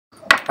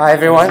Hi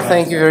everyone,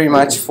 thank you very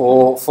much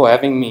for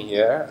having me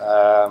here.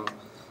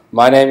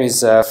 My name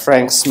is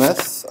Frank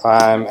Smith.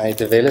 I'm a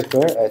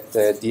developer at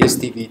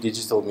DSTV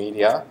Digital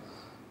Media.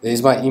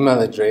 There's my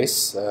email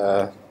address.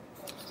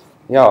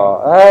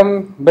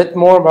 Bit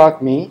more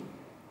about me.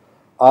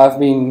 I've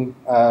been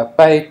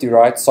paid to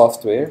write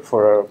software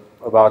for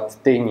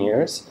about 10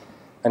 years,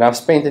 and I've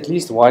spent at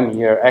least 1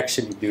 year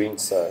actually doing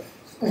so.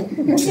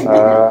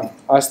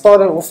 I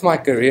started off my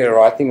career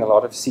writing a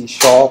lot of C#,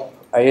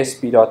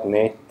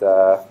 ASP.NET.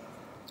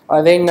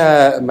 I then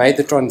made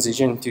the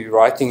transition to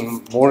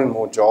writing more and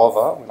more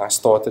Java when I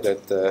started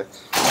at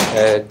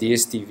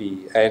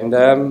DSTV. And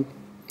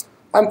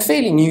I'm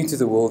fairly new to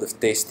the world of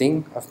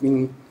testing. I've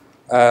been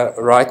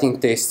writing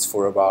tests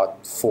for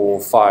about 4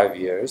 or 5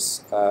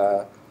 years.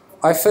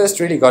 I first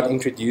really got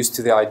introduced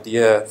to the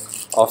idea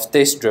of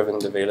test-driven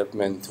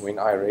development when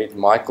I read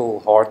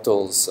Michael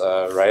Hartle's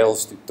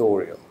Rails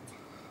tutorial.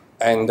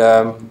 And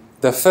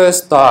the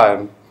first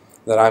time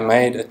that I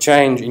made a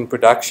change in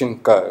production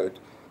code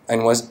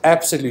and was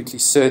absolutely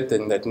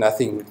certain that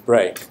nothing would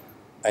break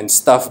and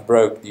stuff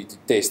broke due to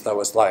test, I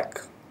was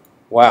like,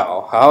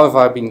 wow, how have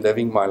I been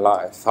living my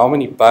life? How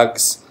many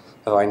bugs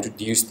have I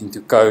introduced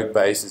into code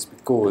bases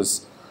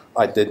because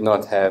I did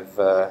not have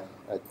a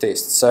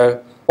test?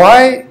 So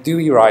why do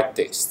we write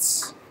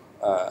tests?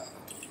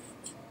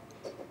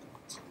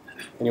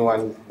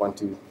 Anyone want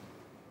to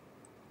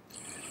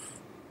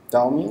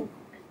tell me?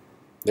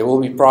 There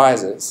will be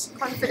prizes.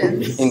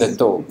 Confidence. In the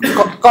talk.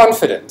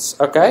 Confidence,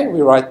 okay?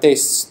 We write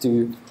tests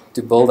to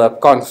build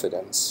up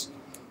confidence.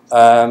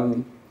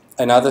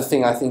 Another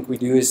thing I think we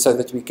do is so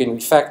that we can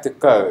refactor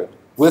code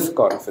with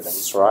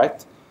confidence,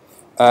 right?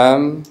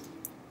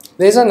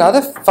 There's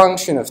another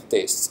function of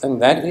tests,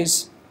 and that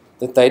is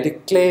that they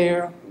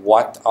declare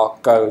what our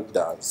code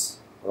does,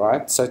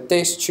 right? So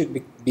tests should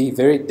be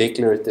very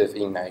declarative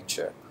in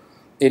nature.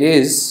 It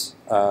is,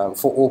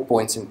 for all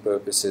points and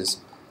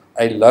purposes,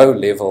 a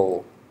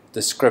low-level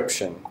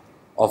description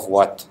of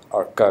what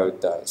our code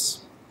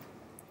does.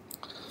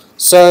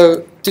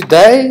 So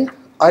today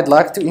I'd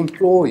like to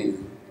implore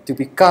you to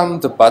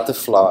become the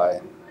butterfly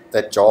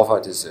that Java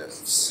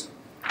deserves.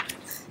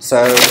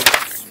 So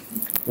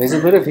there's a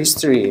bit of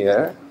history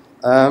here.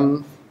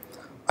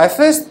 I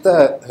first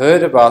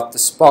heard about the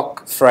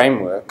Spock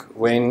framework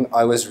when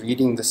I was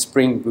reading the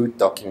Spring Boot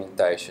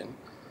documentation,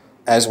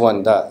 as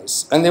one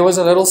does. And there was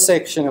a little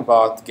section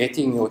about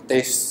getting your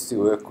tests to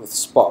work with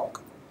Spock.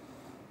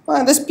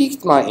 Well, this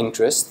piqued my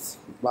interest.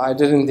 I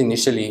didn't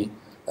initially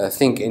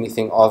think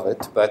anything of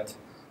it, but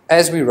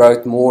as we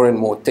wrote more and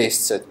more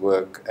tests at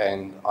work,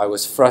 and I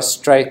was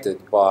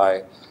frustrated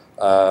by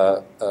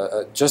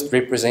just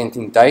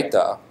representing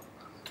data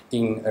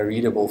in a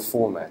readable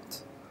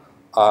format,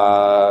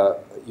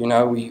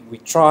 we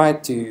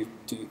tried to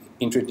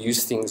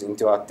introduce things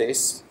into our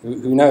tests.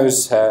 Who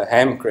knows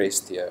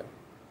Hamcrest here,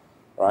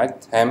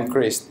 right?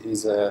 Hamcrest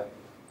is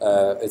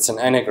it's an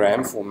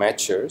anagram for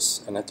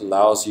matchers, and it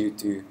allows you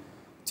to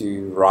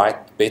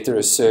write better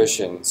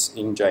assertions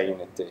in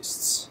JUnit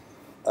tests.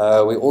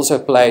 We also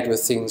played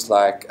with things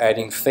like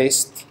adding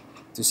fest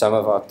to some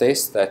of our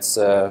tests. That's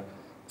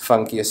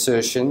funky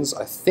assertions.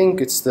 I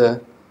think it's the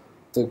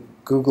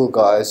Google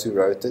guys who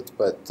wrote it,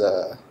 but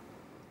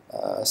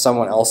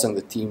someone else in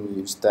the team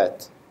used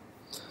that.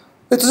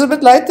 It was a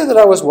bit later that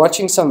I was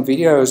watching some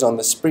videos on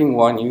the Spring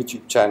One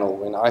YouTube channel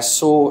when I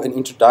saw an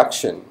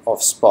introduction of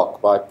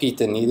Spock by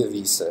Peter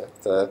Niederwieser,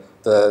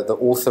 the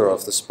author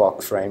of the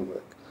Spock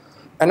framework.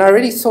 And I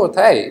really thought,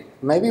 hey,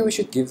 maybe we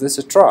should give this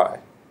a try.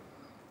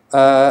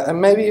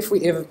 And maybe if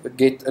we ever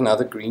get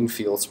another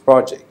Greenfields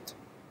project.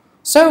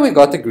 So we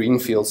got the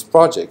Greenfields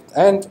project,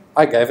 and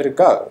I gave it a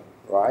go,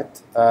 right?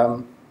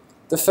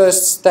 The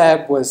first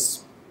stab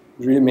was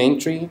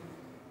rudimentary,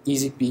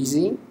 easy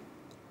peasy.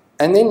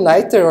 And then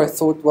later I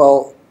thought,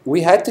 well,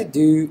 we had to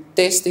do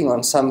testing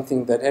on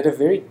something that had a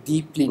very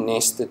deeply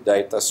nested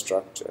data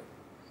structure.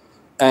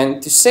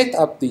 And to set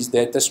up these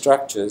data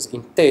structures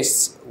in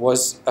tests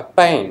was a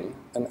pain,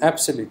 an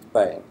absolute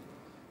pain.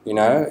 You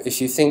know, if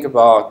you think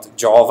about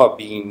Java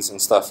beans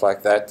and stuff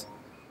like that,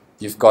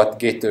 you've got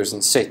getters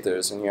and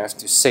setters, and you have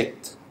to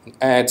set and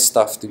add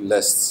stuff to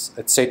lists,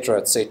 etc.,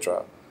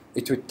 etc.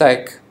 It would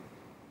take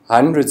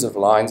hundreds of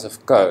lines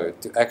of code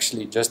to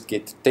actually just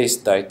get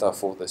test data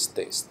for this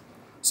test.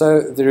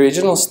 So the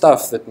original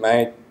stuff that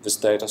made this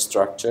data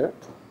structure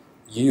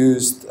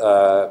used,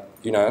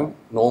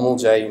 normal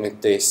JUnit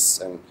tests,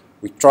 and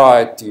we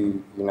tried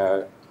to,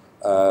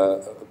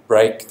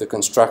 break the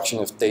construction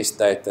of test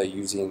data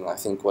using, I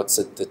think,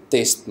 the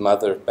test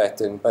mother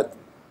pattern, but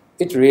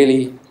it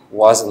really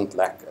wasn't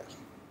lacquer.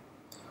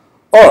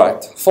 All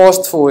right,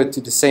 fast forward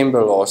to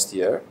December last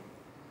year,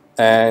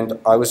 and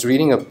I was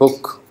reading a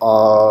book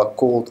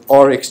called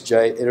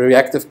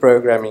Reactive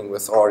Programming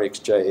with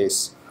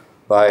RxJS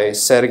by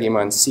Sergei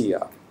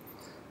Mancia.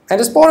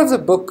 And as part of the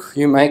book,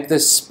 you make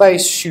this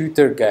space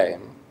shooter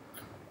game.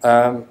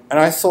 And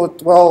I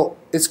thought, well,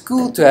 it's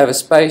cool to have a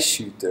space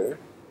shooter,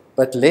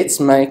 but let's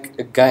make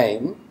a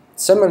game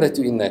similar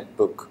to in that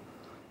book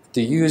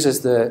to use as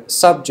the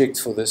subject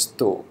for this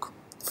talk.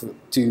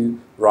 to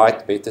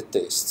write better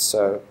tests.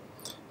 So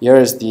here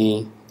is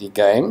the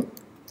game,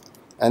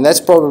 and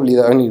that's probably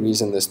the only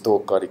reason this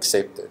talk got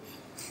accepted.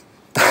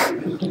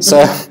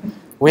 So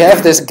we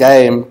have this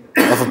game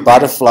of a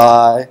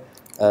butterfly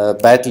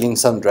battling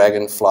some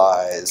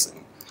dragonflies,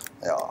 and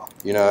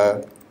you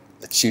know,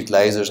 that shoot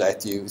lasers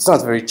at you. It's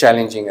not very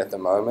challenging at the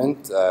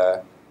moment.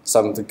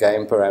 Some of the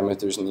game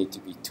parameters need to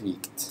be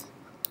tweaked.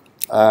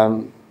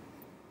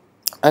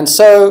 And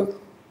so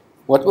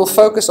what we'll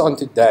focus on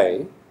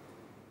today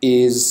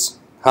is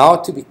how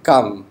to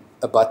become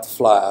a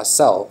butterfly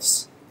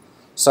ourselves.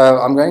 So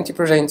I'm going to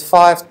present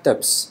 5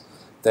 tips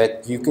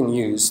that you can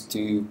use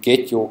to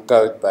get your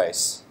code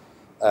base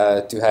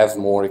to have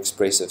more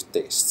expressive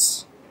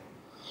tests.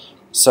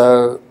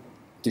 So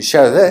to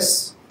show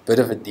this, bit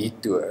of a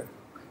detour.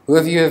 Who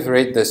of you have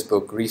read this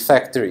book,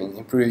 Refactoring,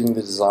 Improving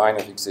the Design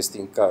of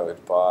Existing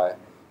Code by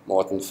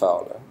Martin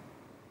Fowler?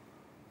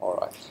 All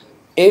right.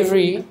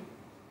 Every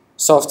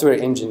software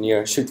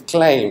engineer should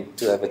claim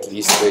to have at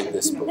least read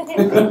this book.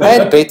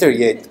 And better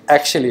yet,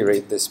 actually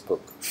read this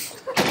book.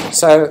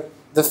 So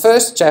the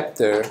first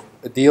chapter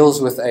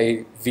deals with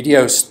a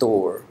video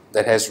store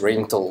that has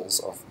rentals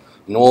of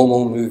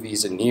normal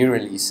movies and new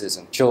releases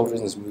and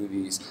children's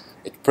movies.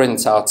 It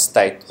prints out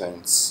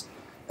statements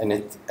and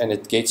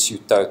it gets you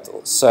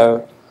totals.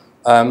 So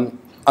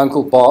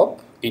Uncle Bob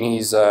in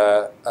his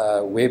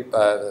web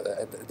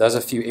does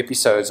a few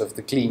episodes of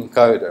The Clean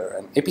Coder,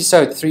 and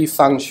episode 3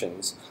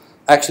 Functions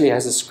actually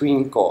has a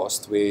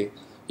screencast where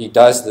he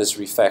does this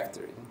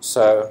refactoring.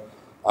 So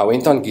I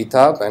went on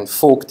GitHub and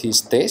forked his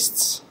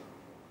tests,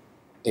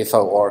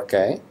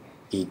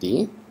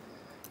 F-O-R-K-E-D,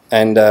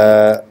 and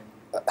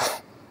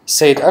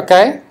said,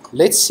 okay,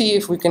 let's see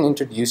if we can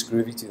introduce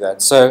Groovy to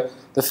that. So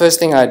the first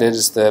thing I did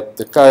is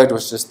the code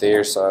was just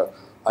there, so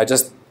I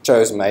just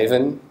chose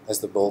Maven as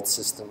the build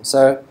system.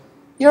 So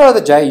here are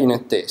the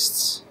JUnit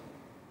tests.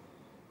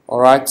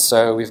 Alright,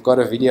 so we've got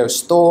a video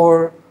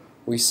store.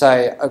 We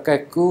say,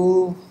 okay,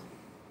 cool.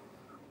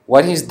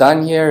 What he's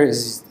done here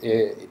is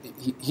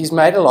he's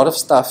made a lot of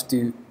stuff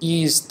to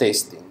ease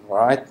testing,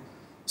 right?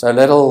 So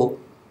little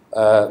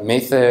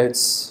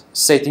methods,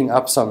 setting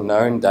up some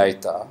known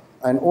data,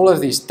 and all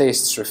of these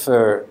tests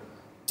refer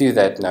to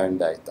that known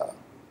data.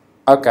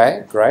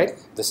 Okay, great.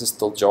 This is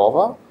still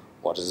Java.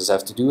 What does this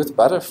have to do with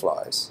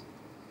butterflies?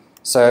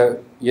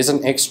 So here's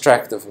an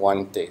extract of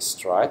one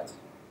test, right?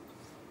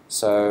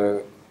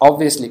 So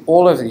obviously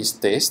all of these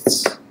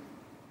tests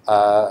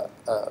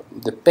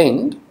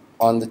depend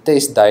on the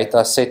test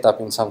data set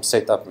up in some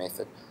setup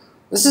method.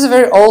 This is a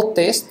very old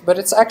test, but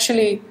it's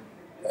actually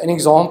an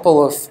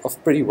example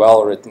of pretty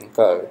well written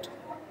code.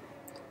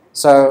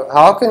 So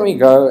how can we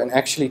go and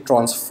actually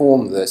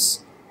transform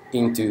this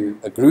into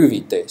a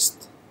Groovy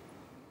test?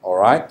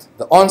 Alright,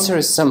 the answer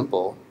is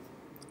simple.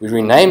 We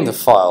rename the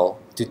file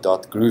to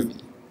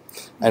 .groovy,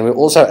 and we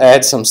also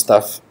add some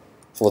stuff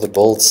for the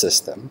build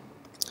system.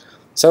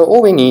 So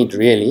all we need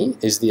really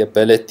is the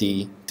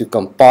ability to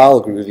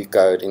compile Groovy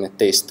code in a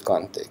test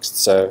context.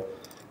 So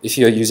if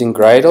you're using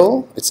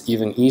Gradle, it's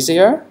even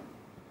easier.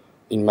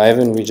 In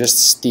Maven, we just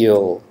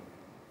steal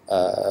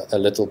a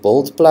little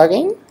build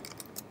plugin,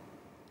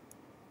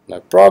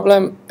 no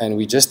problem, and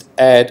we just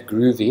add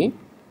Groovy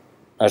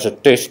as a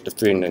test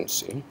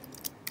dependency.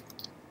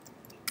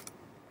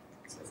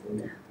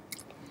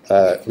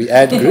 We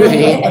add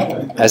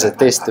Groovy as a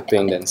test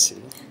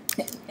dependency,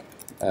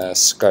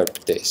 scope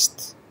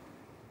test.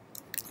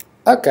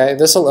 Okay,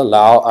 this will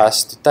allow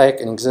us to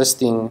take an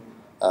existing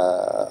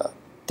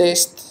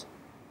test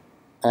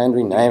and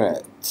rename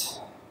it.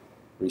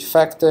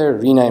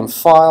 Refactor, rename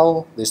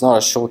file. There's not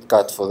a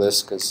shortcut for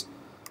this because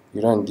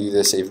you don't do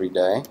this every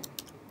day.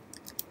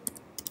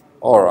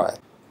 Alright,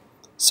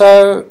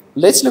 so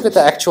let's look at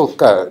the actual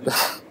code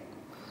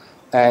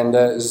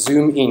and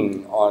zoom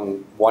in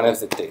on one of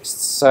the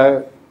tests.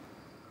 So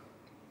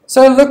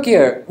look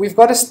here, we've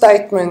got a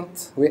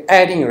statement, we're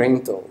adding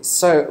rentals.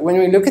 So when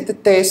we look at the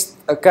test,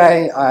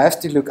 okay, I have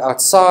to look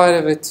outside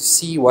of it to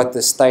see what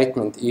the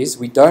statement is.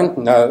 We don't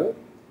know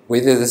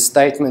whether the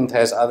statement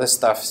has other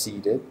stuff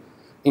seeded.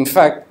 In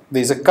fact,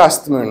 there's a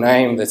customer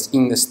name that's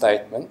in the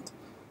statement.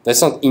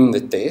 That's not in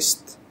the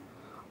test.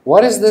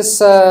 What is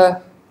this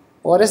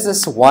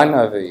one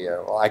over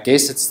here? Well, I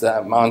guess it's the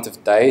amount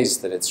of days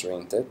that it's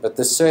rented, but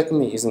this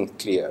certainly isn't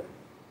clear.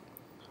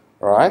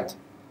 Right?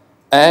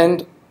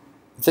 And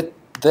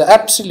the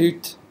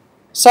absolute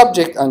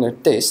subject under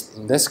test,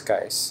 in this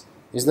case,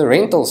 is the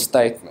rental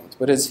statement,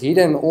 but it's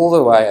hidden all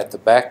the way at the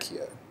back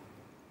here.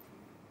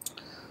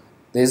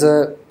 There's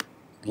a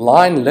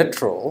line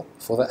literal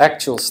for the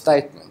actual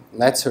statement,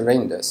 and that's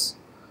horrendous.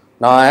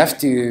 Now I have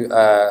to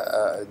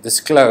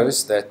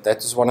disclose that that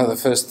was one of the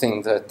first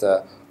things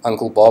that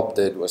Uncle Bob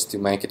did, was to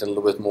make it a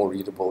little bit more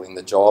readable in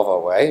the Java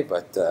way,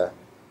 but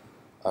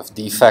I've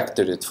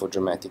defactored it for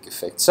dramatic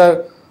effect.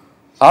 So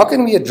how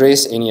can we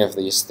address any of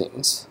these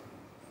things?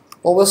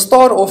 Well, we'll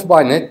start off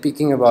by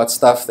nitpicking about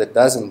stuff that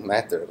doesn't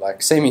matter,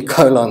 like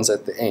semicolons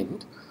at the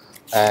end,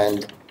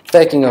 and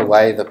taking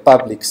away the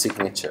public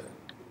signature,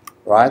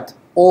 right?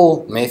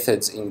 all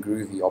methods in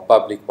Groovy are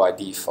public by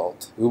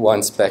default. Who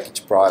wants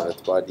package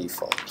private by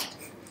default?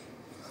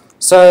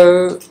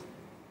 So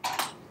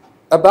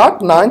about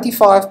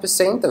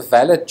 95% of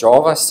valid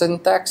Java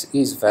syntax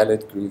is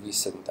valid Groovy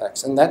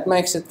syntax, and that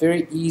makes it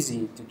very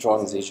easy to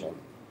transition.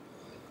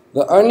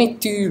 The only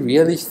two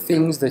really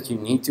things that you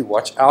need to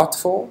watch out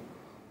for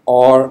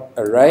are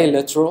array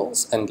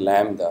literals and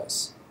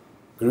lambdas.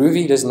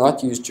 Groovy does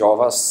not use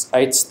Java's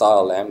 8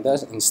 style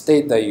lambdas,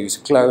 instead they use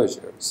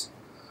closures.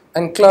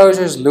 And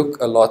closures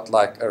look a lot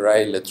like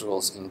array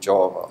literals in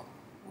Java.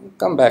 We'll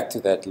come back to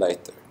that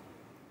later.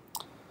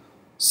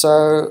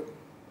 So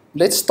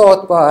let's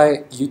start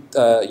by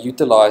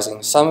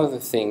utilizing some of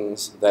the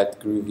things that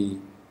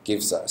Groovy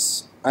gives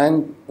us.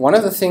 And one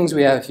of the things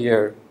we have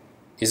here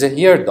is a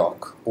here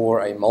doc, or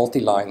a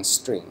multi-line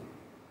string.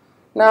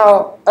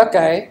 Now,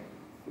 okay,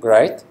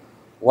 great.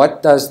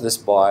 What does this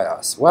buy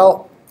us?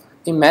 Well,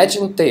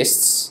 imagine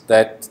tests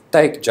that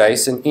take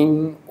JSON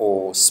in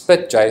or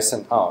spit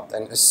JSON out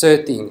and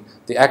asserting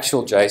the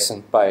actual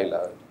JSON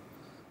payload.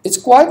 It's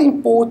quite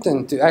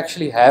important to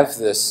actually have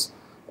this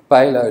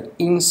payload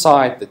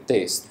inside the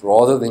test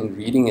rather than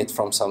reading it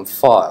from some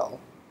file.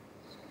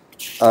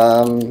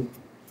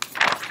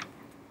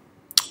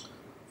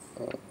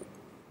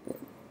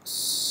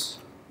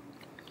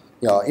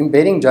 Yeah,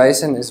 embedding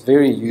JSON is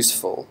very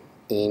useful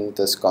in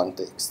this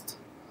context.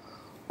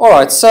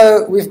 Alright,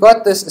 so we've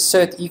got this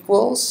assert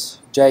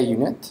equals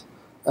JUnit.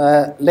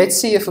 Let's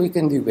see if we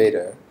can do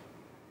better.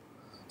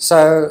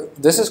 So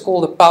this is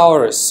called a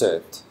power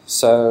assert.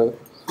 So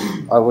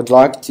I would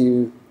like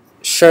to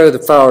show the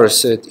power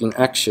assert in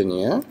action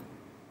here.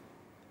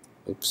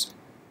 Oops.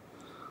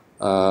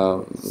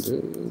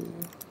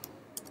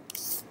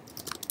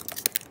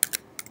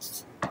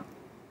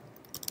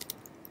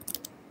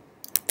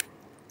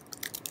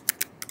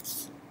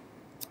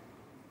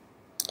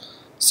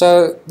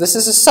 So this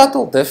is a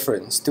subtle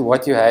difference to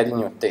what you had in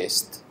your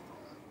test,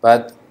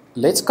 but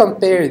let's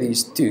compare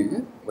these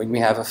two when we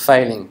have a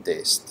failing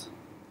test.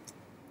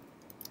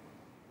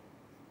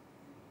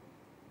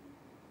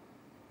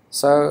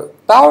 So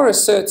power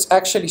asserts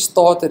actually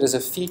started as a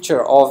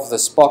feature of the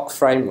Spock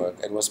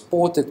framework and was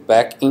ported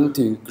back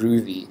into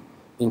Groovy,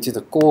 into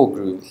the core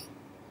Groovy.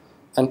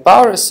 And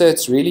power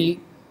asserts really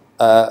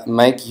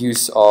make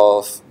use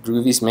of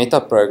Groovy's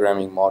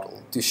metaprogramming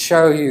model to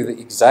show you the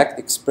exact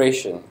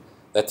expression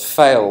that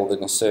failed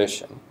an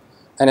assertion,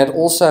 and it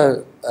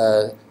also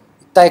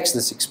takes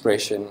this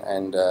expression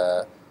and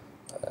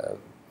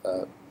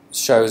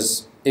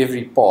shows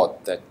every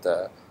part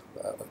that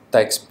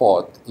takes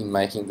part in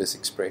making this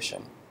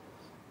expression.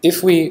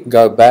 If we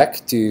go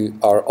back to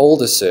our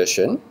old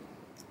assertion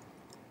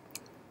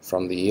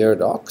from the here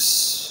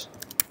docs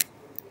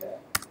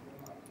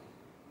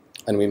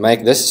and we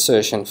make this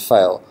assertion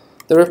fail,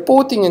 the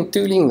reporting and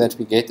tooling that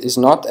we get is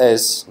not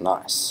as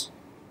nice.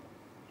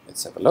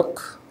 Let's have a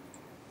look.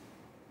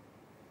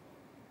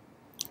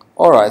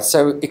 Alright,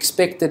 so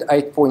expected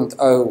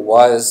 8.0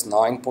 was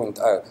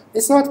 9.0.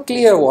 It's not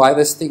clear why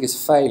this thing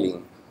is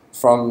failing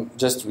from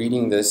just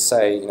reading this,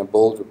 say, in a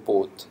build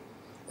report.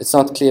 It's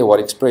not clear what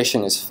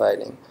expression is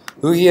failing.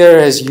 Who here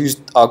has used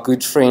our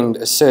good friend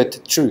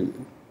assert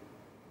true?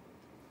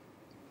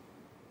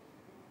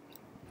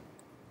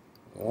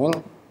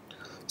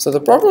 So the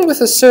problem with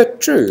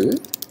assert true,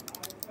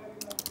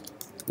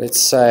 let's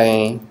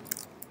say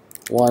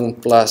 1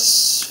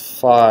 plus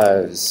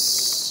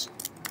 5's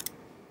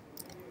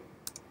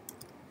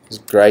is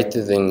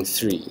greater than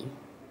 3.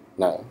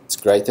 No, it's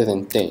greater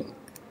than 10.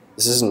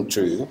 This isn't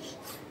true.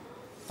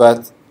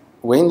 But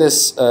when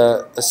this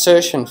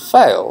assertion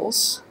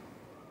fails,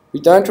 we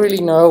don't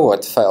really know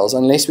what fails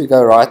unless we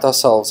go write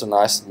ourselves a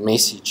nice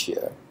message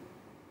here.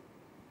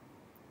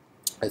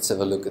 Let's have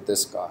a look at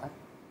this guy.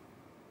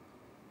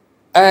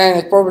 And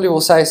it probably will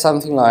say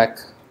something like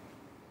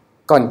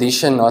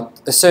condition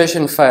not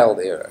assertion failed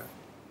error.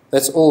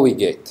 That's all we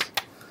get.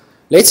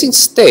 Let's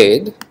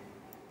instead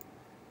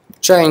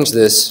change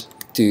this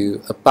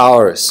to a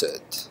power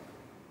assert.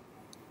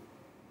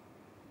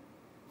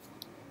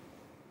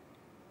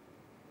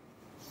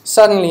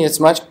 Suddenly it's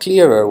much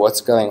clearer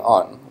what's going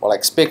on. Well, I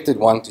expected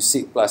 1 to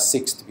 6 plus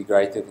 6 to be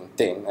greater than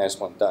 10, as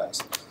one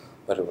does,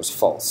 but it was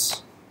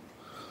false.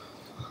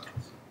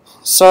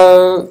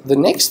 So the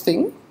next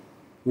thing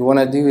we want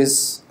to do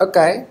is,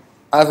 okay,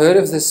 I've heard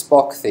of this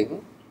Spock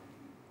thing.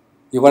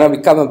 You want to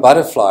become a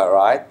butterfly,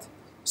 right?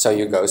 So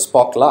you go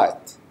Spock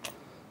Lite.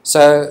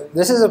 So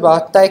this is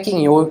about taking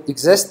your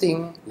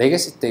existing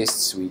legacy test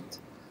suite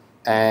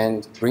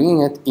and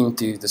bringing it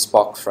into the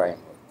Spock framework.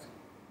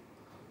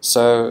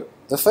 So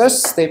the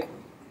first step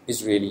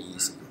is really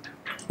easy.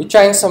 We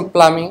change some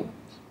plumbing.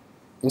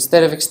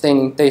 Instead of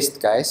extending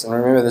test case, and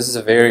remember this is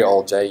a very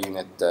old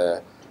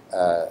JUnit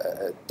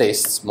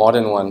tests,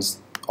 modern ones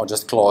are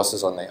just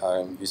classes on their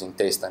own using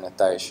test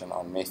annotation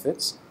on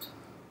methods.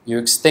 You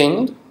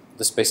extend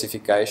the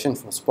specification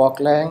from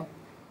SpockLang.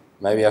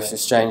 Maybe you have to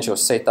change your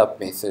setup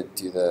method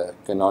to the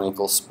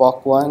canonical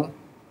Spock one.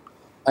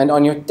 And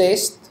on your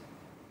test,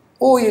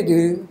 all you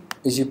do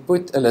is you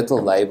put a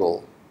little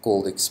label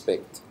called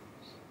expect.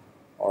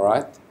 All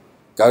right.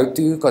 Go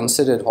to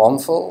considered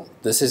harmful.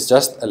 This is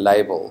just a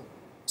label.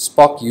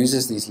 Spock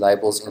uses these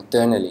labels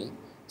internally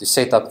to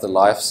set up the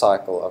life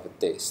cycle of a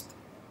test.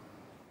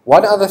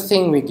 One other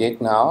thing we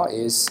get now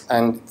is,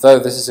 and though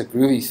this is a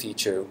Groovy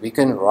feature, we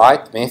can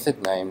write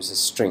method names as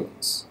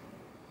strings.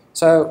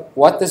 So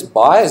what this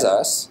buys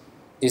us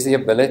is the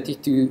ability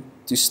to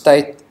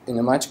state in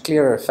a much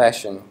clearer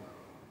fashion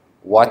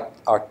what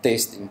our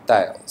test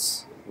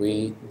entails.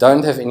 We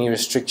don't have any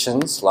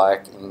restrictions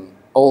like in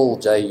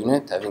old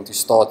JUnit having to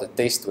start a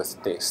test with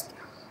a test.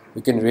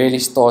 We can really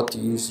start to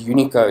use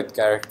Unicode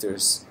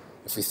characters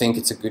if we think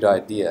it's a good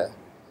idea.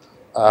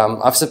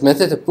 I've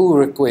submitted a pull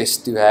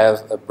request to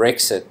have a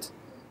Brexit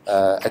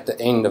at the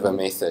end of a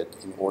method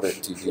in order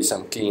to do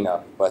some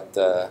cleanup, but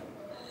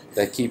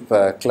they keep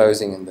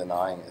closing and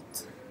denying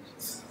it.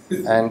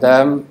 And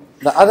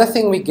the other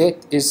thing we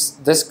get is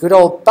this good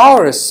old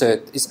power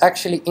assert is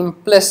actually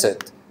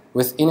implicit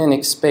within an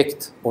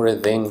expect or a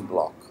then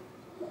block.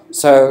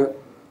 So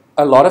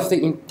a lot of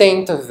the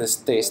intent of this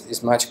test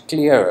is much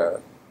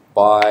clearer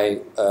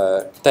by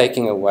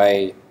taking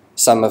away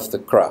some of the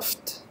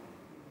cruft.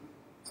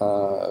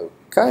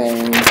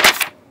 Okay.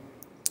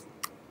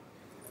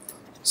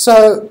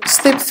 So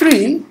step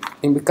 3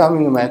 in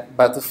becoming a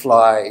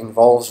butterfly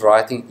involves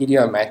writing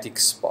idiomatic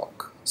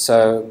Spock.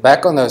 So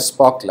back on those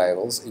Spock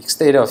labels,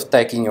 instead of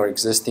taking your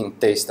existing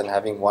test and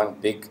having one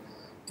big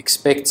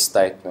expect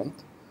statement,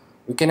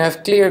 we can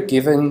have clear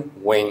given,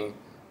 when,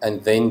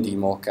 and then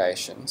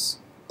demarcations.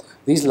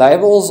 These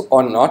labels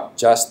are not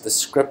just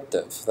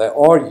descriptive. They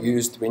are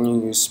used when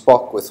you use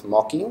Spock with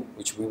mocking,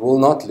 which we will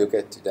not look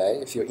at today.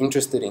 If you're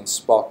interested in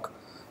Spock,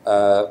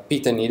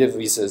 Peter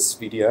Niederwies's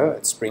video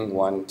at Spring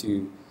 1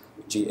 to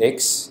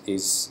GX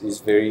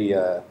is very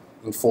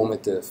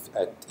informative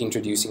at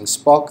introducing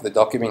Spock. The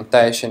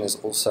documentation is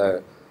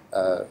also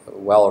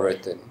well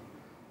written.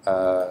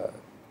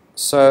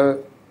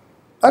 So,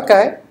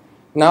 okay,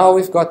 now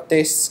we've got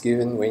tests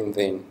given, when,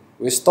 then.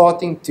 We're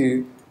starting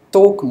to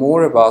talk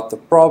more about the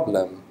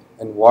problem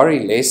and worry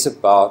less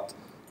about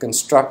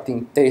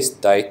constructing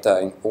test data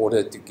in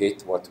order to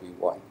get what we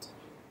want.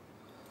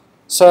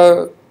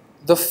 So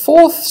the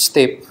fourth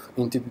step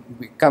into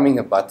becoming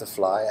a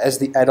butterfly as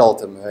the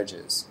adult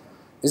emerges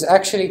is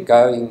actually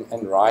going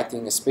and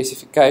writing a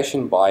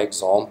specification by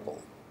example.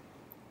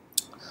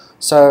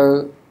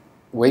 So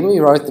when we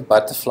wrote the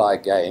butterfly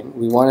game,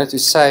 we wanted to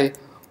say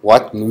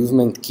what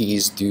movement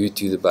keys do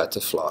to the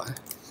butterfly.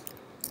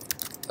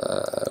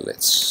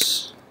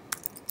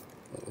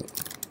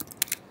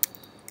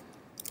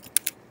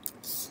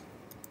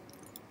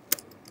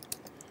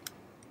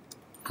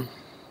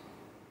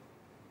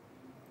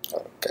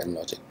 Okay,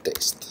 logic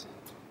test.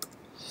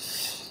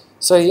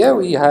 So here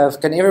we have,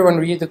 can everyone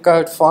read the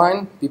code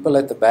fine? People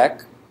at the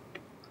back?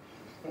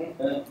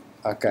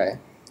 Okay.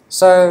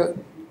 So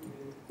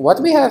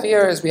what we have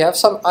here is we have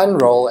some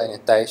unroll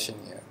annotation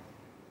here.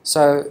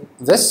 So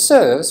this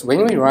serves,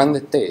 when we run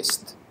the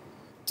test,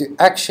 to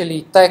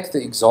actually take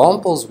the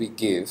examples we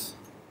give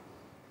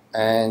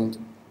and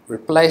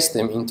replace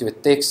them into a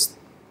text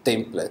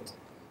template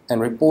and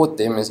report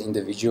them as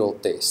individual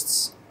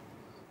tests.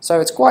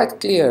 So it's quite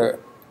clear.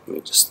 Let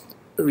me just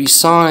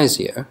resize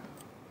here.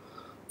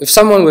 If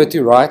someone were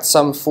to write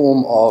some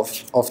form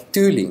of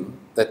tooling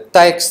that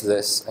takes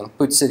this and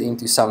puts it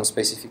into some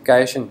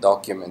specification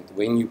document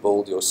when you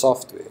build your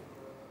software,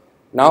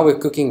 now we're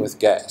cooking with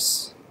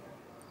gas.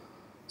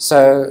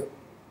 So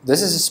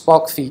this is a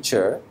Spock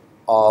feature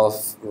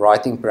of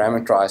writing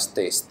parameterized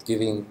tests,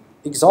 giving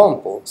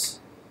examples.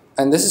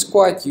 And this is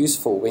quite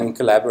useful when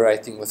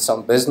collaborating with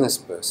some business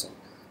person,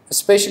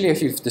 especially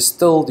if you've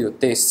distilled your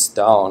tests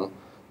down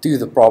to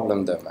the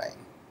problem domain.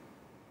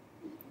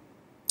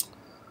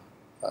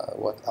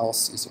 What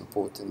else is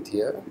important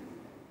here?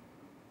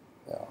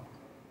 Yeah.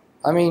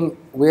 I mean,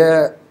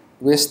 we're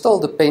still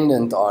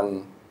dependent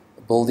on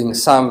building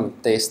some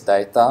test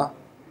data.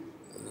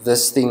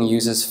 This thing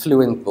uses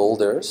fluent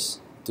builders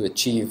to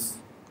achieve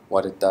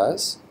what it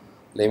does.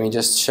 Let me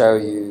just show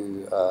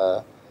you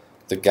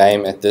the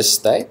game at this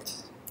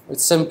state.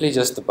 It's simply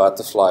just a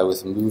butterfly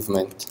with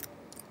movement.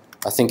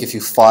 I think if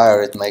you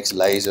fire, it makes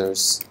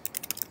lasers.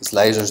 These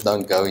lasers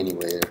don't go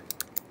anywhere.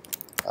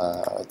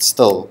 It's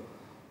still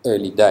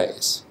early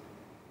days.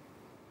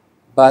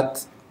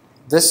 But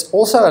this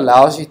also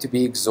allows you to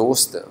be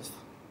exhaustive.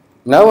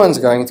 No one's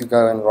going to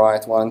go and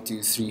write 1,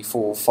 2, 3,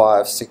 4,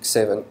 5, 6,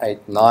 7,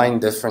 8, 9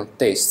 different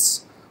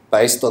tests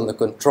based on the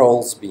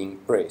controls being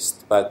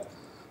pressed. But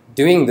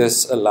doing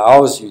this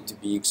allows you to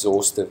be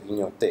exhaustive in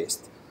your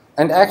test.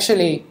 And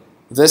actually,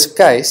 this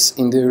case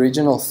in the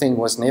original thing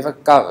was never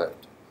covered.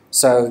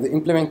 So the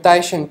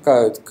implementation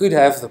code could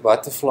have the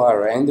butterfly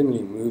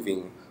randomly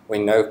moving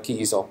when no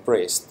keys are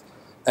pressed,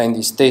 and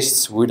these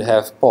tests would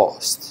have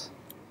passed.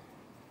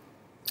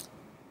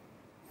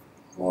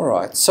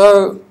 Alright,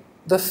 so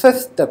the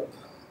fifth tip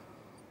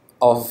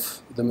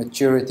of the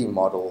maturity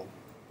model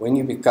when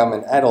you become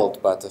an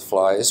adult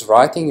butterfly is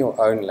writing your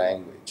own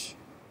language.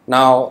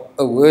 Now,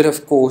 a word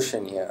of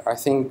caution here. I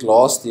think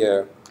last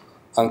year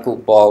Uncle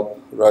Bob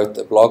wrote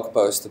a blog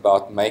post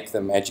about Make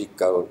the Magic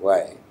Go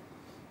Away,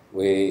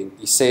 where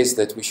he says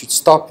that we should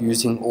stop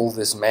using all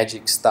this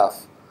magic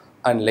stuff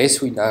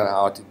unless we know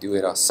how to do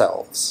it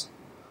ourselves.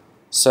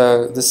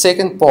 So the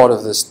second part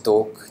of this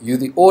talk, you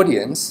the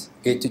audience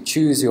get to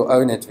choose your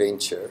own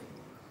adventure.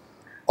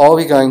 Are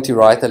we going to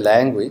write a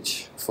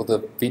language for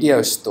the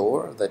video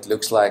store that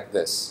looks like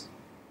this?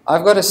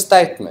 I've got a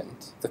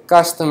statement. The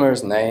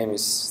customer's name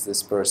is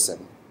this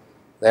person.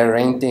 They're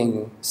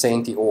renting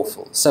Senti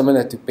Awful,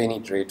 similar to Penny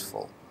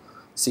Dreadful.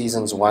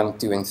 Seasons 1,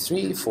 2, and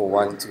 3 for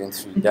 1, 2, and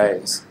 3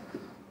 days.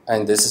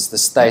 And this is the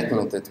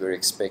statement that we're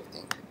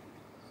expecting.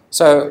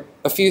 So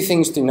a few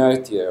things to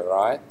note here,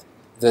 right?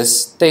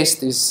 This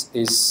test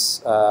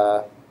is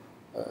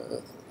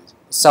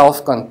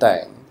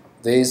self-contained.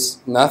 There's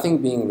nothing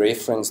being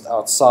referenced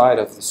outside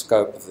of the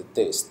scope of the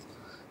test.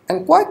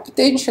 And quite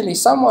potentially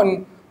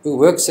someone who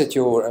works at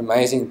your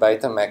amazing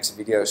Betamax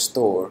video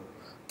store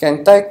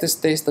can take this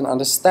test and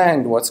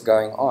understand what's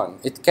going on.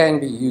 It can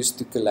be used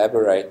to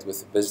collaborate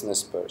with a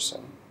business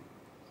person.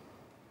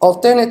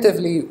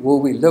 Alternatively, will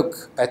we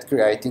look at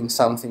creating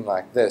something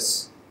like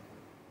this?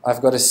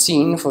 I've got a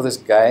scene for this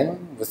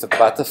game with a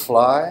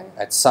butterfly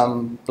at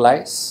some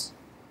place,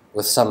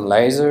 with some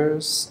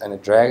lasers and a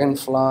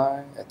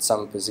dragonfly at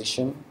some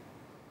position.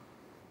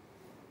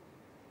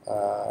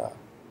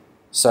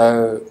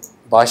 So,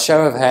 by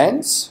show of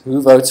hands,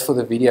 who votes for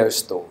the video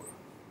store?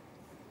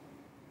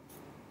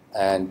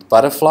 And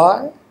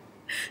butterfly?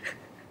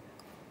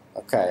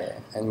 Okay,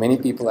 and many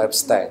people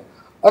abstain.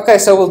 Okay,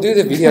 so we'll do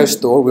the video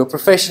store. We're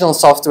professional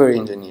software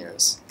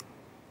engineers.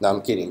 No,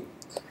 I'm kidding.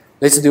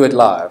 Let's do it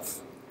live.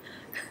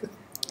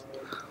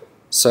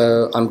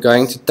 So I'm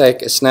going to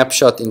take a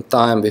snapshot in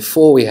time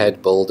before we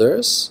had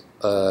builders.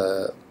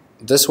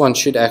 This one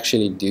should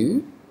actually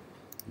do,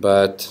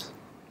 but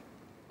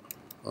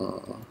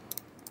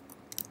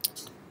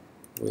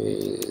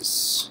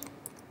where's...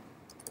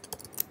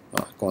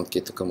 Oh, I can't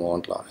get the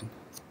command line.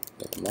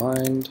 Never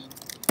mind.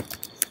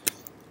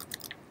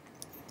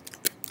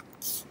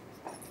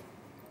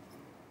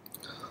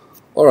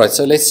 Alright,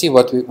 so let's see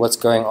what's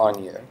going on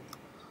here.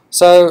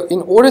 So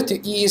in order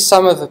to ease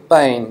some of the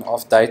pain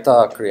of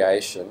data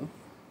creation,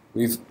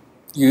 we've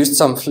used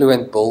some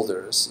fluent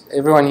builders.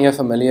 Everyone here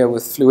familiar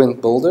with fluent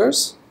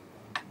builders?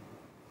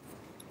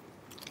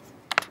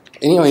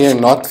 Anyone here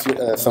not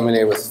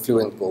familiar with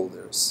fluent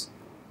builders?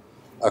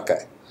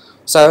 Okay.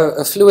 So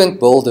a fluent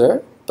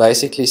builder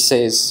basically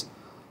says,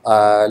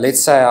 let's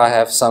say I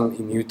have some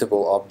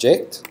immutable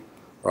object,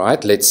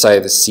 right? Let's say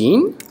the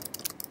scene.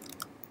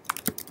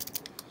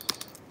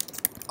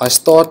 I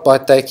start by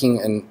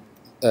taking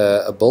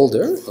a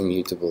builder,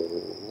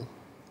 immutable.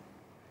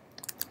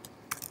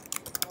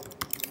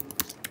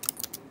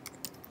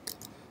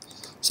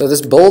 So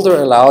this builder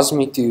allows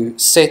me to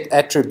set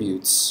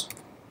attributes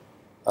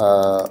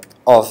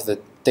of the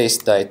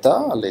test data.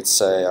 Let's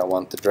say I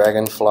want the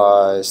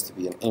dragonflies to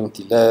be an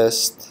empty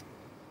list.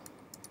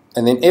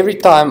 And then every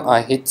time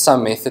I hit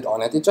some method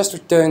on it, it just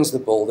returns the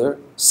builder,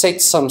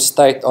 sets some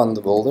state on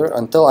the builder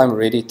until I'm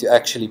ready to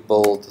actually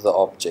build the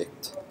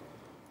object.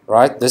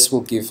 Right? This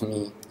will give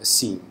me a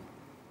scene.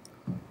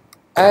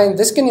 And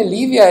this can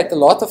alleviate a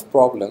lot of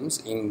problems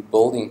in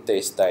building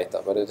test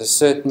data, but it is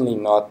certainly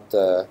not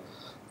the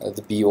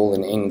be-all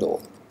and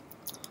end-all.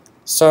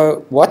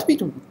 So what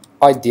we'd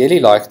ideally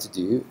like to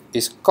do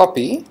is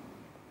copy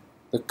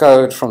the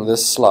code from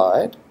this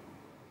slide,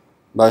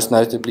 most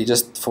notably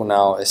just for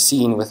now a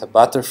scene with a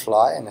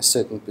butterfly in a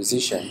certain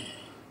position,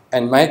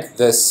 and make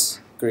this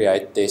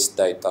create test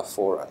data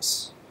for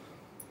us.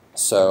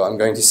 So I'm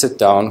going to sit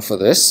down for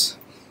this.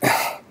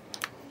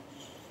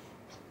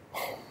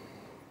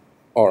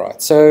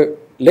 Alright, so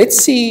let's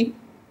see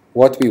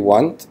what we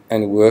want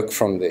and work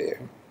from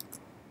there.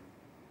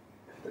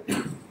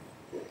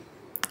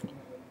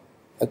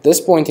 At this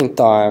point in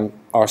time,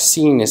 our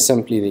scene is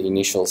simply the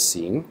initial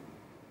scene.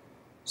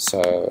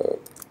 So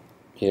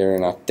here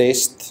in our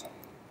test,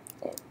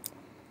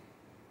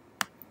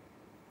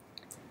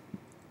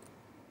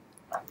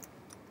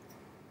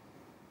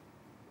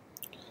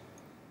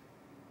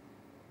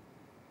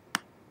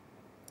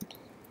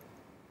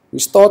 we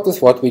start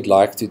with what we'd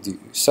like to do.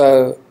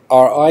 So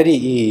our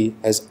IDE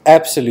has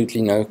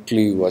absolutely no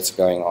clue what's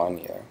going on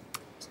here.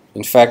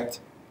 In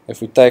fact,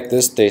 if we take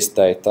this test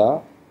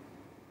data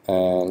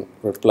and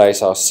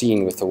replace our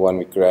scene with the one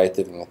we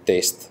created in the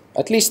test,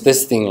 at least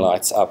this thing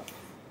lights up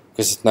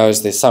because it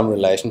knows there's some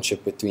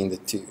relationship between the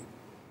two.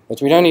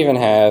 But we don't even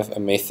have a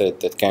method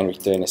that can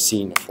return a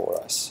scene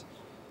for us.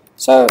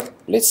 So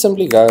let's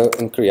simply go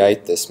and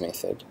create this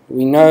method.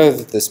 We know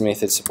that this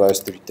method is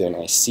supposed to return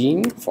a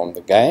scene from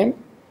the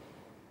game.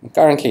 And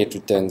currently it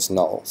returns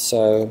null,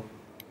 so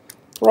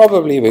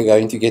probably we're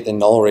going to get a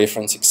null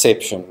reference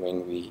exception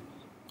when we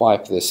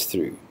pipe this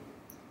through.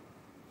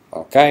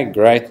 Okay,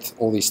 great,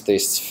 all these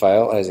tests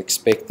fail as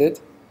expected.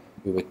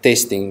 We were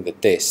testing the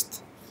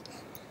test.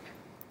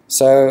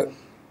 So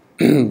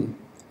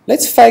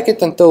let's fake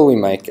it until we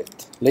make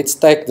it. Let's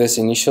take this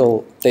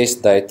initial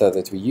test data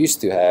that we used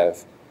to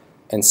have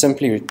and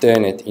simply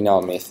return it in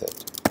our method.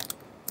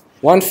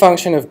 One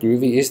function of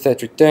Groovy is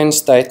that return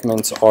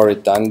statements are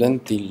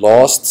redundant. The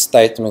last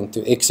statement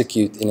to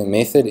execute in a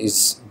method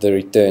is the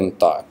return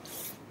type.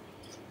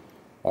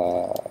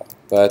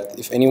 But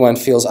if anyone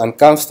feels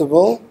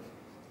uncomfortable,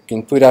 you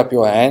can put up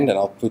your hand and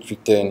I'll put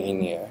return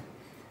in here.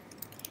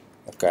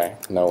 Okay,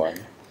 no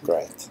one.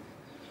 Great.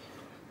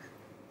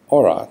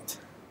 Alright.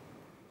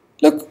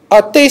 Look,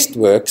 our test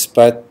works,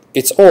 but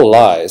it's all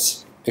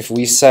lies. If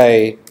we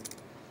say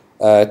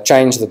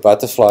change the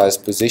butterfly's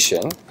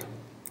position,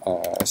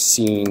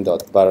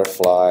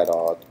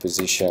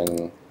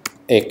 scene.butterfly.position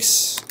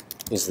x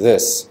is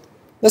this.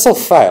 This will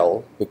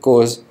fail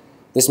because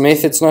this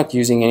method's not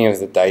using any of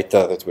the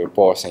data that we're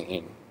passing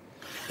in.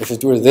 If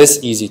it were this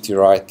easy to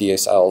write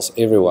DSLs,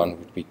 everyone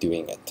would be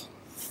doing it.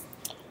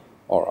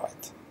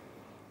 Alright.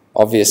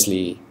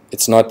 Obviously,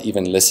 it's not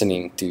even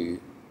listening to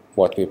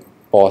what we're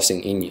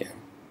passing in here,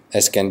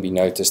 as can be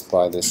noticed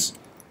by this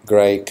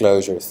gray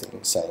closure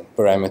thing saying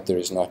parameter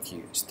is not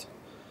used.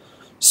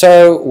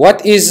 So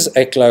what is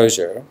a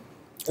closure?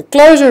 A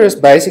closure is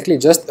basically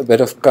just a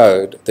bit of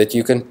code that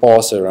you can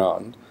pass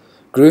around.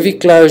 Groovy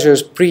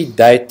closures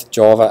predate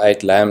Java 8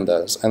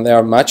 lambdas and they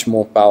are much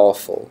more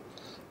powerful.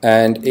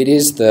 And it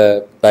is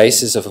the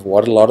basis of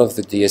what a lot of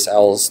the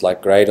DSLs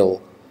like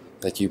Gradle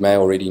that you may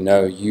already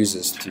know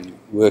uses to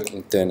work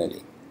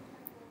internally.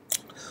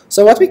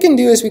 So what we can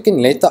do is we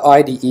can let the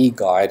IDE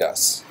guide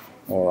us.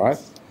 Alright.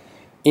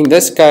 In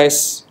this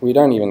case, we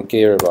don't even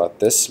care about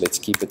this. Let's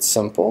keep it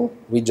simple.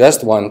 We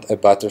just want a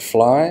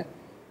butterfly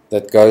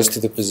that goes to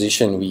the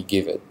position we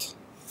give it.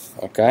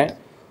 Okay?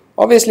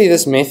 Obviously,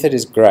 this method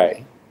is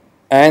gray,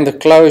 and the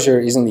closure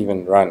isn't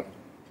even run.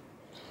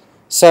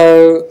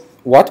 So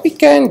what we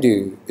can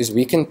do is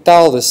we can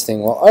tell this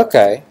thing, well,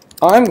 okay,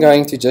 I'm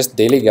going to just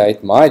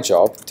delegate my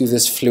job to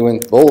this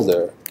fluent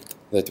builder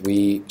that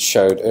we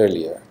showed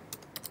earlier.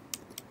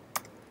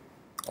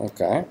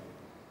 Okay.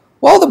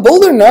 Well, the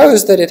builder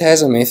knows that it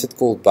has a method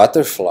called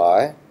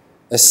butterfly.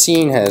 A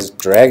scene has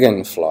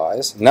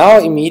dragonflies. Now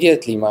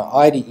immediately my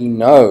IDE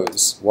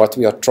knows what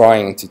we are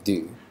trying to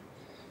do.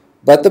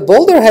 But the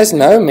builder has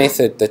no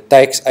method that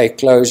takes a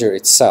closure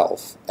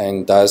itself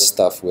and does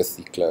stuff with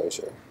the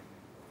closure.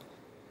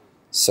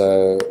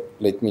 So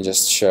let me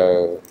just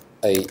show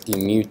a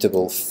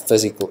immutable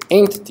physical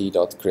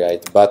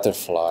entity.create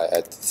butterfly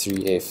at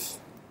 3f.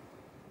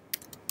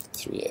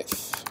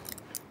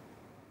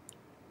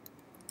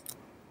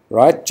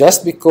 Right,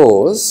 just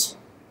because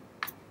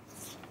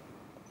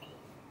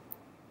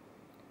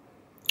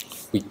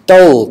we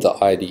told the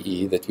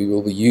IDE that we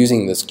will be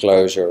using this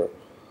closure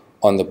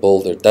on the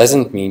builder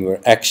doesn't mean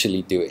we're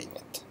actually doing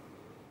it.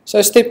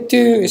 So step 2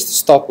 is to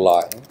stop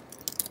lying.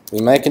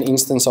 We make an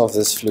instance of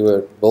this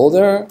fluid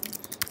builder,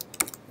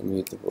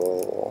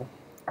 immutable.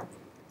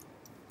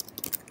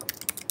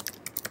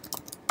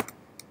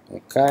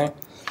 Okay.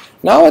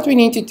 Now what we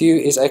need to do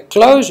is a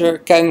closure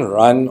can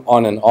run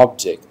on an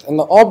object. And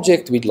the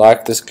object we'd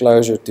like this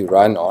closure to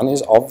run on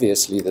is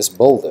obviously this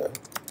builder.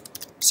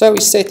 So we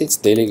set its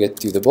delegate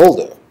to the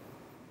builder.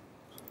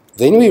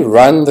 Then we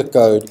run the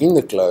code in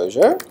the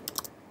closure.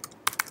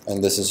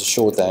 And this is a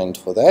shorthand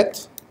for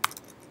that.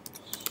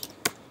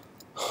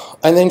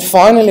 And then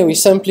finally we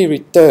simply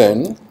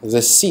return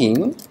the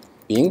scene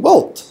being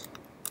built.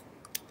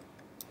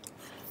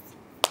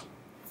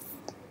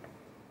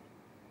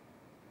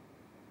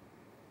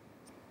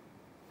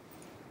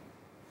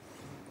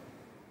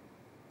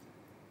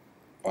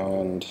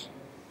 And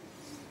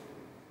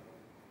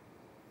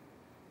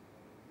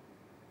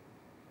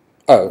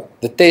oh,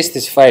 the test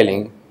is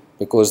failing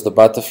because the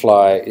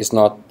butterfly is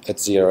not at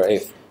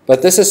 0f.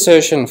 But this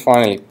assertion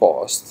finally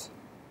passed.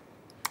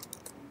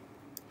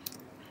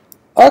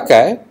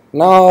 Okay,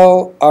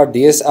 now our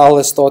DSL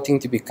is starting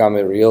to become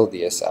a real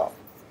DSL.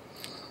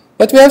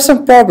 But we have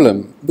some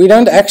problem. We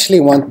don't actually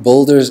want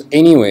builders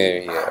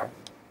anywhere here.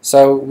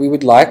 So we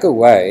would like a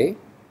way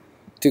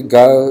to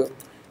go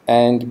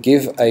and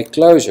give a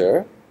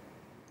closure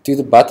to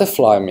the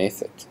butterfly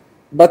method.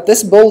 But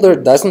this builder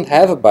doesn't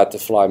have a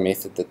butterfly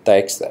method that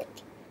takes that.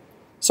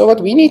 So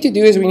what we need to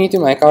do is we need to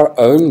make our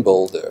own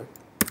builder.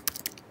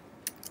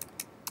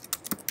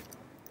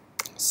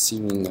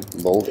 Scene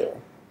builder.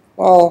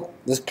 Well,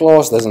 this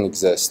class doesn't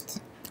exist.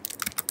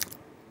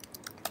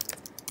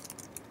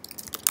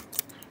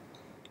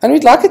 And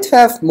we'd like it to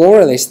have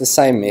more or less the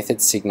same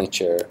method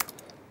signature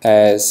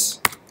as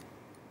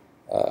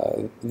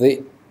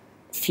the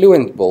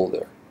fluent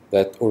builder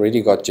that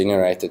already got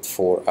generated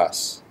for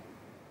us.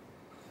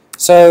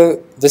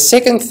 So the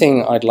second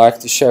thing I'd like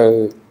to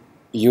show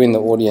you in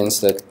the audience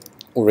that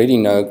already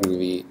know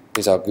Groovy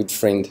is our good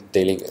friend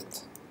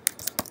delegate.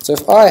 So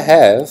if I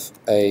have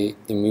a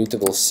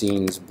immutable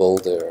scenes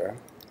builder,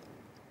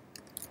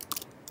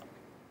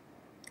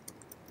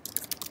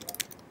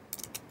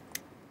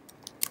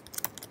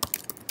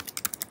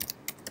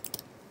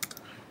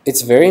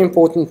 it's very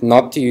important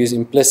not to use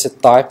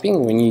implicit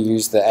typing when you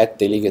use the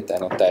 @delegate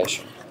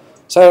annotation.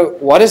 So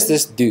what does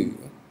this do?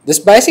 This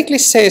basically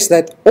says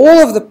that all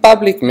of the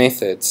public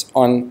methods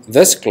on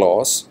this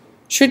class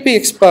should be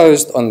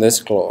exposed on this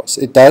class.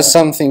 It does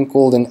something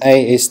called an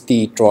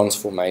AST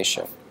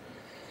transformation.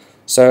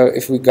 So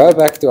if we go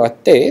back to our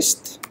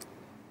test,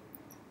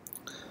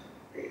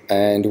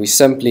 and we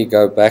simply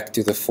go back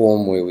to the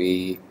form where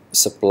we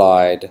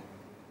supplied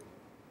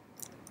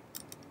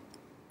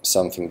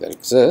something that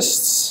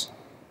exists,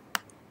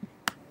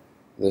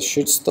 this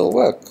should still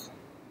work.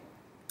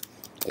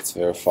 Let's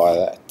verify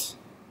that.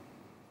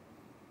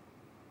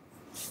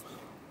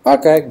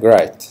 Okay,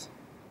 great.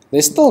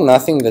 There's still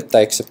nothing that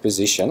takes a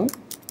position.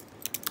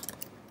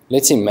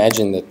 Let's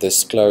imagine that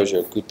this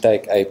closure could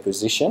take a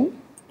position,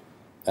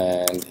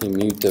 and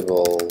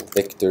immutable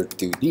vector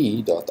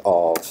 2D dot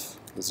of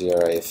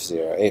 0f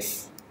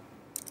 0f.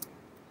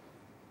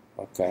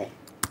 Okay.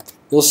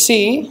 You'll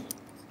see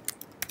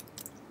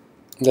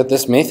that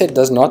this method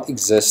does not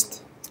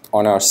exist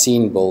on our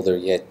scene builder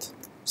yet.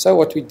 So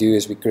what we do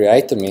is we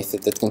create a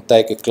method that can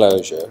take a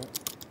closure.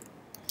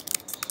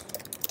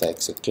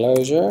 Takes a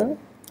closure,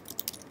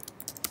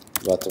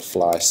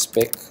 butterfly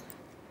spec,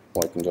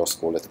 or we can just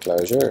call it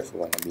closure if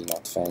we want to be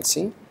not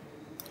fancy.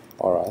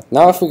 Alright,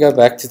 now if we go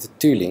back to the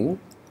tooling,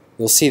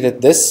 you'll see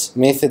that this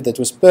method that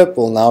was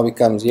purple now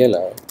becomes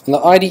yellow. And the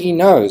IDE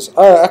knows,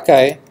 oh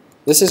okay,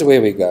 this is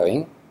where we're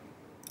going.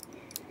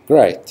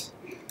 Great.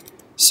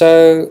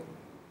 So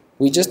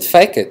we just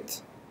fake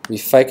it. We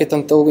fake it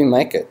until we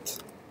make it.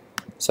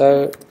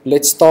 So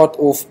let's start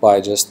off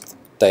by just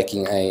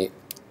taking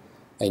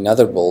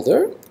another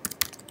builder.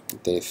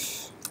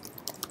 Def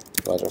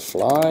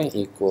butterfly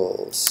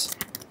equals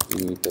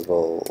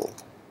immutable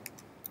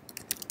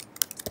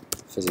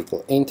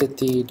physical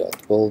entity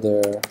dot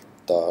builder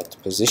dot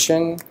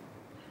position.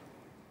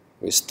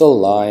 We're still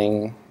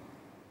lying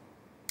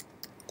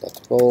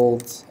dot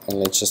build, and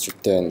let's just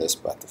return this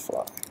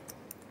butterfly.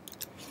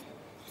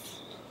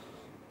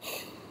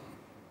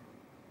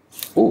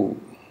 Ooh,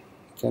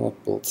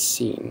 cannot build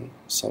scene,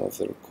 some of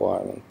the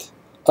requirement.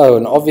 Oh,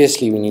 and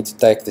obviously we need to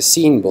take the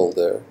scene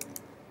builder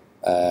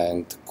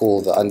and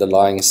call the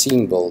underlying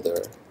scene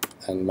builder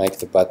and make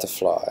the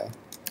butterfly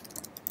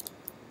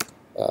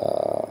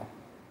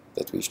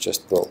that we've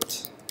just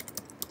built.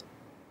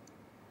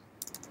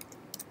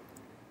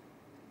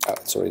 Oh,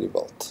 it's already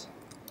built.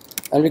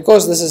 And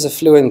because this is a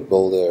fluent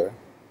builder,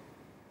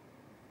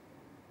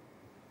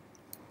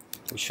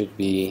 we should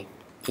be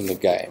in the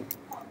game.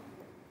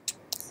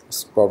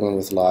 It's a problem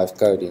with live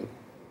coding.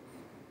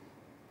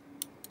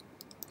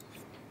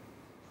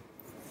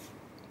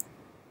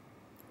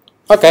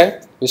 Okay,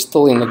 we're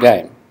still in the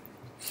game.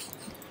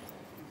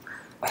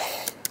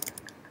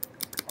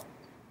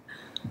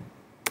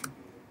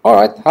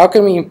 Alright, how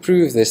can we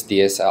improve this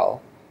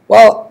DSL?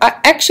 Well, I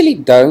actually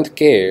don't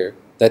care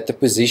that the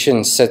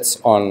position sits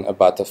on a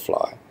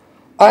butterfly.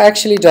 I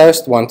actually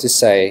just want to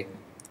say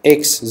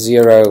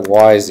x0,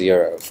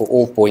 y0 for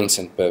all points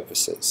and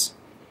purposes.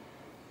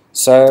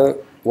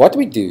 So what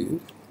we do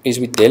is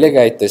we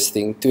delegate this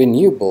thing to a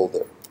new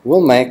builder.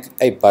 We'll make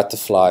a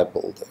butterfly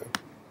builder.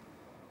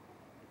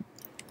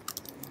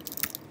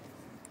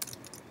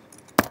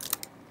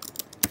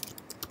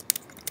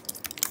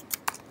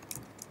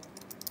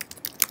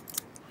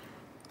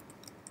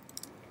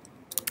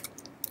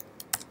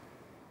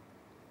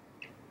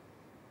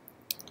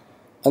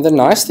 And the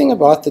nice thing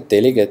about the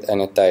delegate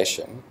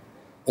annotation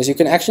is you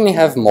can actually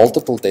have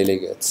multiple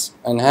delegates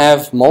and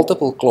have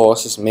multiple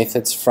classes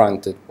methods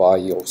fronted by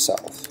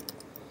yourself.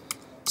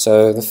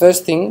 So the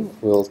first thing,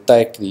 we'll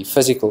take the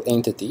physical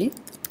entity,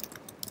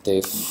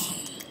 def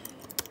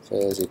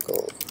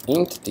physical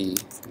entity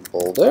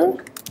builder,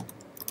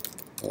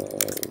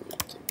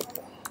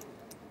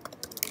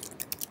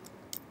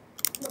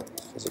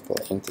 physical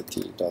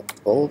entity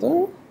dot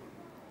builder.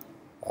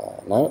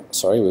 No,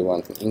 sorry, we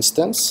want an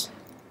instance.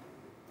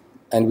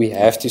 And we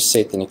have to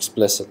set an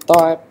explicit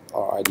type.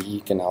 Our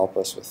IDE can help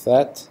us with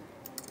that.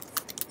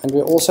 And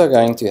we're also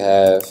going to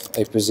have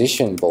a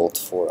position built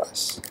for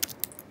us.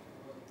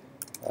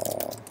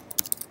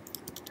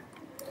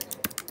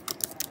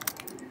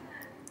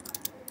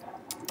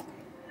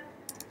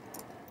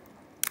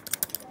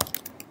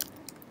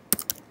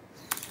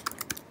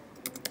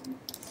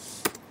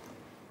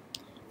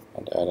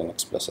 And add an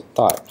explicit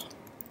type.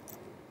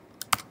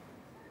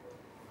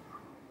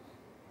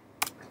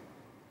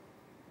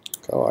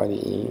 Go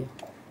IDE,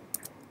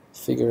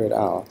 figure it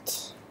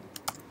out.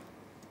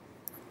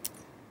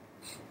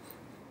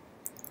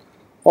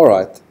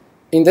 Alright,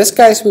 in this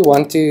case we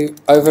want to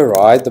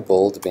override the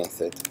build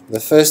method.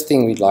 The first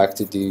thing we'd like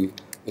to do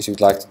is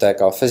we'd like to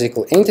take our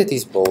physical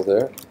entities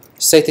builder,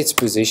 set its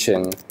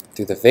position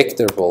to the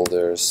vector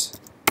builders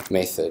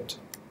method,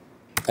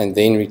 and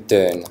then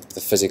return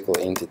the physical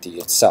entity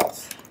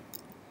itself.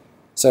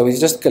 So we've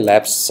just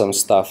collapsed some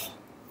stuff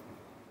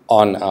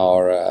on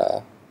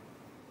our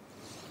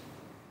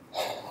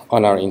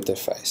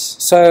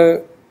interface.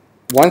 So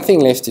one thing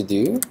left to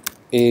do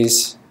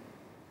is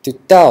to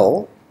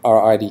tell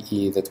our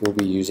IDE that we'll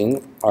be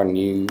using our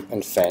new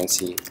and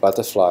fancy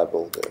butterfly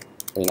builder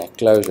when a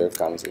closure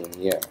comes in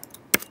here.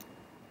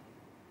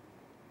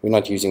 We're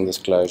not using this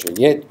closure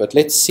yet, but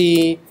let's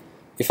see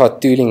if our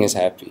tooling is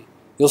happy.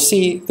 you'll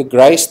see the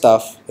gray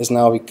stuff has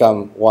now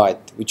become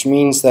white, which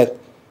means that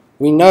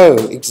we know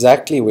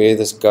exactly where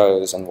this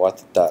goes and what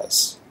it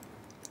does.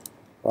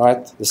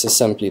 Right? This is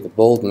simply the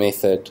build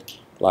method,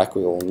 like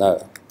we all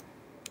know.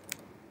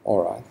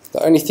 Alright,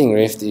 the only thing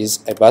left is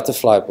a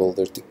butterfly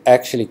builder to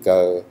actually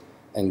go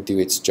and do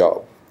its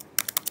job.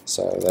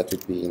 So that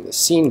would be in the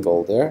scene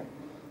builder.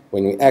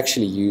 When we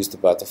actually use the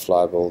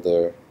butterfly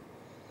builder,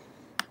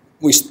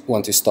 we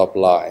want to stop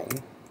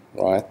lying,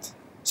 right?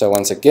 So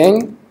once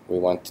again, we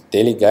want to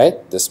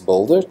delegate this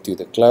builder to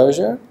the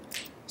closure.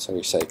 So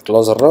we say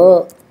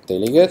closure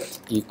delegate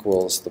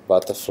equals the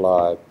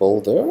butterfly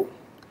builder.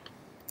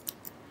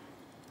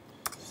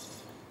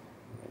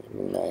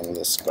 Name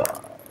this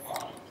guy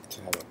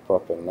to have a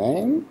proper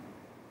name.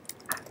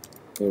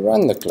 We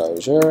run the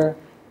closure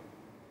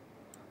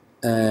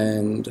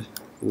and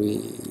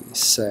we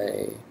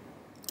say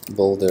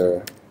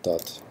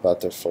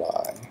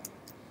builder.butterfly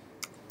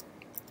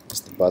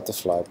is the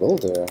butterfly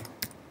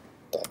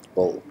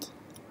builder.build.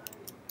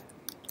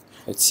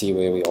 Let's see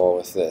where we are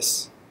with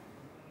this.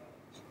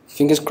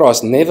 Fingers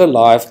crossed, never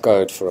live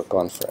code for a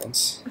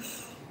conference.